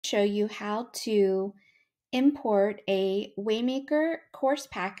show you how to import a Waymaker course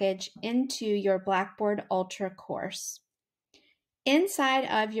package into your Blackboard Ultra course. Inside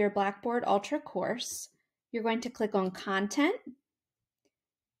of your Blackboard Ultra course, you're going to click on Content.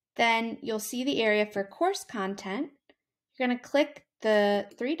 Then you'll see the area for course content. You're going to click the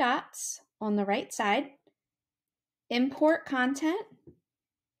three dots on the right side, Import Content,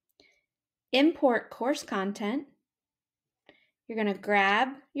 Import Course Content. You're going to grab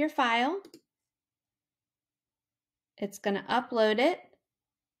your file. It's going to upload it.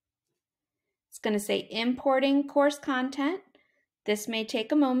 It's going to say Importing Course Content. This may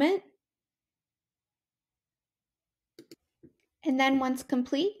take a moment. And then once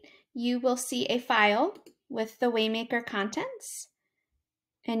complete, you will see a file with the Waymaker contents,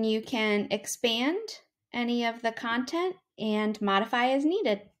 and you can expand any of the content and modify as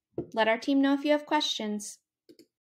needed. Let our team know if you have questions.